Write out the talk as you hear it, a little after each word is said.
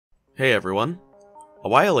Hey everyone! A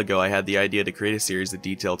while ago I had the idea to create a series that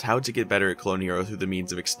detailed how to get better at Clone Hero through the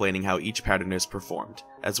means of explaining how each pattern is performed,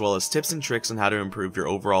 as well as tips and tricks on how to improve your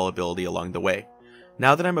overall ability along the way.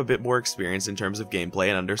 Now that I'm a bit more experienced in terms of gameplay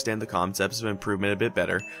and understand the concepts of improvement a bit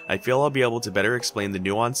better, I feel I'll be able to better explain the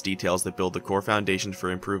nuanced details that build the core foundation for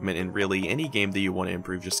improvement in really any game that you want to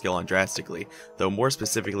improve your skill on drastically, though more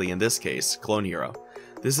specifically in this case, Clone Hero.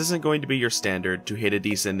 This isn't going to be your standard to hit a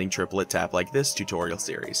descending triplet tap like this tutorial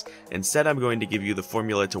series. Instead, I'm going to give you the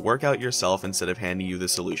formula to work out yourself instead of handing you the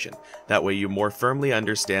solution. That way you more firmly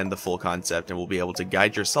understand the full concept and will be able to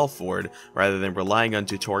guide yourself forward rather than relying on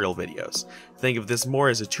tutorial videos. Think of this more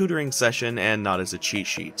as a tutoring session and not as a cheat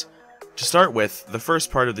sheet. To start with, the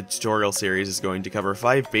first part of the tutorial series is going to cover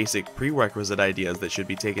 5 basic prerequisite ideas that should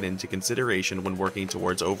be taken into consideration when working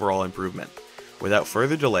towards overall improvement. Without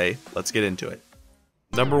further delay, let's get into it.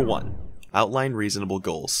 Number 1. Outline reasonable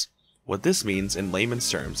goals. What this means in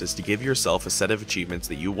layman's terms is to give yourself a set of achievements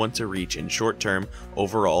that you want to reach in short term,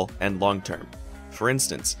 overall, and long term. For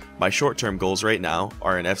instance, my short term goals right now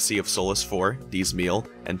are an FC of Solus 4, D's Meal,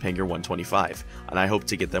 and Pinger 125, and I hope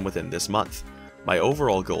to get them within this month. My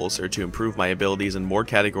overall goals are to improve my abilities in more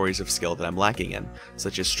categories of skill that I'm lacking in,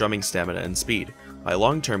 such as strumming stamina and speed. My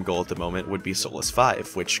long-term goal at the moment would be Solus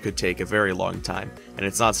 5, which could take a very long time, and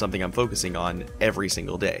it's not something I'm focusing on every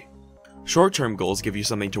single day. Short-term goals give you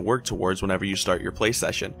something to work towards whenever you start your play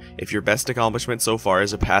session. If your best accomplishment so far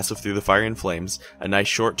is a passive through the Fire and Flames, a nice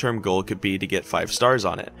short-term goal could be to get 5 stars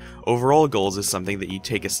on it. Overall goals is something that you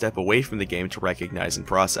take a step away from the game to recognize and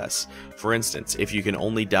process. For instance, if you can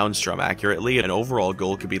only downstrum accurately, an overall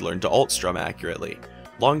goal could be learn to alt-strum accurately.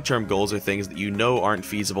 Long-term goals are things that you know aren't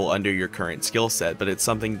feasible under your current skill set, but it's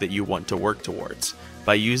something that you want to work towards.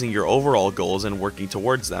 By using your overall goals and working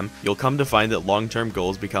towards them, you'll come to find that long-term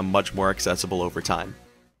goals become much more accessible over time.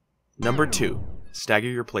 Number 2. Stagger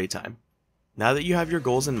your playtime. Now that you have your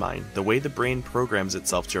goals in mind, the way the brain programs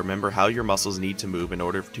itself to remember how your muscles need to move in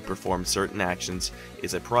order to perform certain actions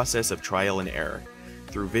is a process of trial and error.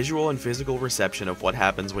 Through visual and physical reception of what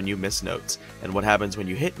happens when you miss notes, and what happens when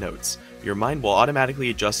you hit notes, your mind will automatically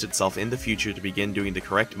adjust itself in the future to begin doing the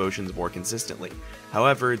correct motions more consistently.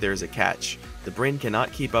 However, there's a catch. The brain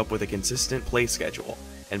cannot keep up with a consistent play schedule,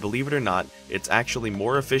 and believe it or not, it's actually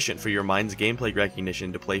more efficient for your mind's gameplay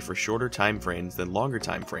recognition to play for shorter time frames than longer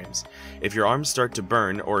time frames. If your arms start to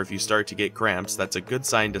burn, or if you start to get cramps, that's a good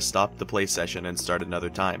sign to stop the play session and start another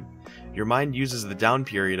time. Your mind uses the down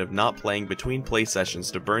period of not playing between play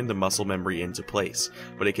sessions to burn the muscle memory into place,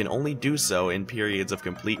 but it can only do so in periods of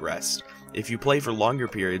complete rest. If you play for longer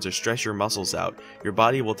periods or stress your muscles out, your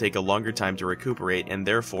body will take a longer time to recuperate and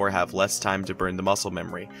therefore have less time to burn the muscle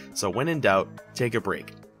memory, so when in doubt, take a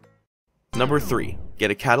break. Number 3.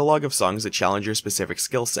 Get a catalog of songs that challenge your specific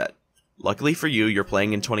skill set. Luckily for you, you're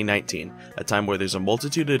playing in 2019, a time where there's a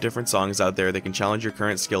multitude of different songs out there that can challenge your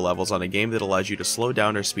current skill levels on a game that allows you to slow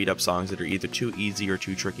down or speed up songs that are either too easy or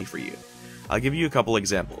too tricky for you. I'll give you a couple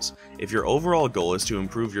examples. If your overall goal is to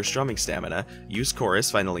improve your strumming stamina, use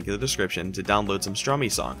Chorus, find a link in the description, to download some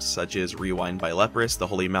strummy songs, such as Rewind by Leprous, The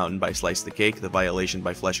Holy Mountain by Slice the Cake, The Violation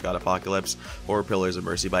by Flesh God Apocalypse, or Pillars of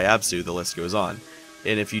Mercy by Absu, the list goes on.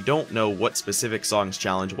 And if you don't know what specific songs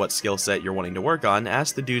challenge what skill set you're wanting to work on,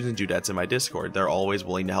 ask the dudes and dudettes in my Discord, they're always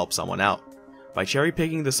willing to help someone out. By cherry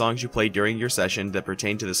picking the songs you play during your session that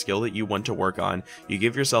pertain to the skill that you want to work on, you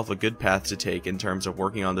give yourself a good path to take in terms of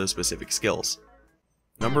working on those specific skills.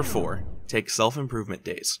 Number 4. Take self-improvement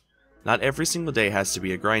days. Not every single day has to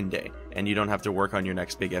be a grind day, and you don't have to work on your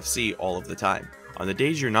next big FC all of the time. On the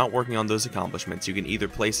days you're not working on those accomplishments, you can either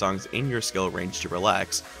play songs in your skill range to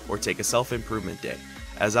relax, or take a self-improvement day.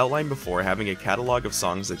 As outlined before, having a catalog of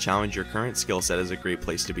songs that challenge your current skill set is a great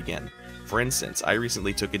place to begin. For instance, I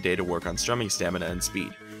recently took a day to work on strumming stamina and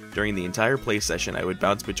speed. During the entire play session, I would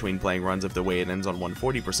bounce between playing runs of The Way It Ends on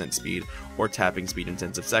 140% speed, or tapping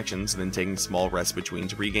speed-intensive sections, then taking small rests between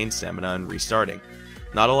to regain stamina and restarting.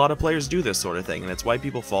 Not a lot of players do this sort of thing, and it's why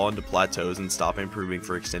people fall into plateaus and stop improving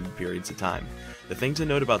for extended periods of time. The thing to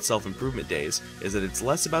note about self-improvement days is that it's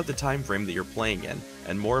less about the time frame that you're playing in,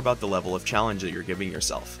 and more about the level of challenge that you're giving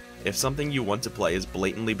yourself. If something you want to play is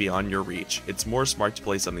blatantly beyond your reach, it's more smart to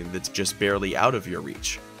play something that's just barely out of your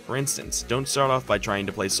reach. For instance, don't start off by trying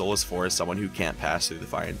to play Solus 4 as someone who can't pass through the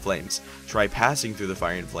Fire and Flames. Try passing through the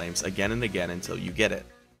Fire and Flames again and again until you get it.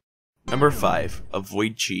 Number 5.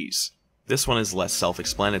 Avoid cheese. This one is less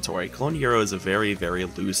self-explanatory. Clone Hero is a very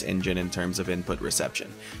loose engine in terms of input reception.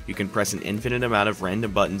 You can press an infinite amount of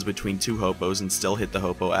random buttons between 2 hopos and still hit the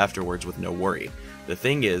hopo afterwards with no worry. The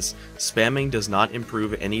thing is, spamming does not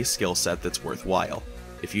improve any skill set that's worthwhile.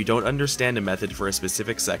 If you don't understand a method for a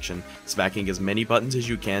specific section, smacking as many buttons as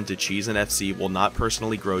you can to cheese an FC will not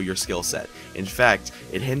personally grow your skill set. In fact,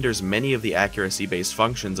 it hinders many of the accuracy-based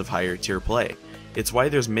functions of higher tier play. It's why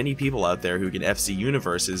there's many people out there who can FC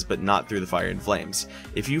universes but not through the fire and flames.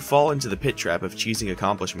 If you fall into the pit trap of cheesing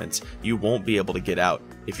accomplishments, you won't be able to get out.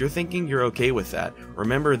 If you're thinking you're okay with that,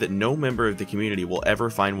 remember that no member of the community will ever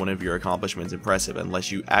find one of your accomplishments impressive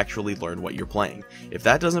unless you actually learn what you're playing. If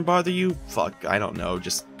that doesn't bother you, fuck, I don't know,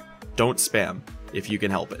 just don't spam, if you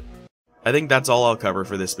can help it. I think that's all I'll cover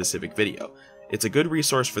for this specific video. It's a good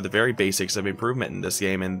resource for the very basics of improvement in this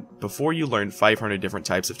game, and before you learn 500 different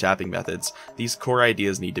types of tapping methods, these core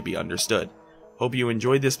ideas need to be understood. Hope you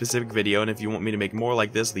enjoyed this specific video, and if you want me to make more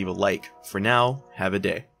like this, leave a like. For now, have a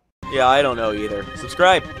day. Yeah, I don't know either.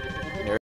 Subscribe!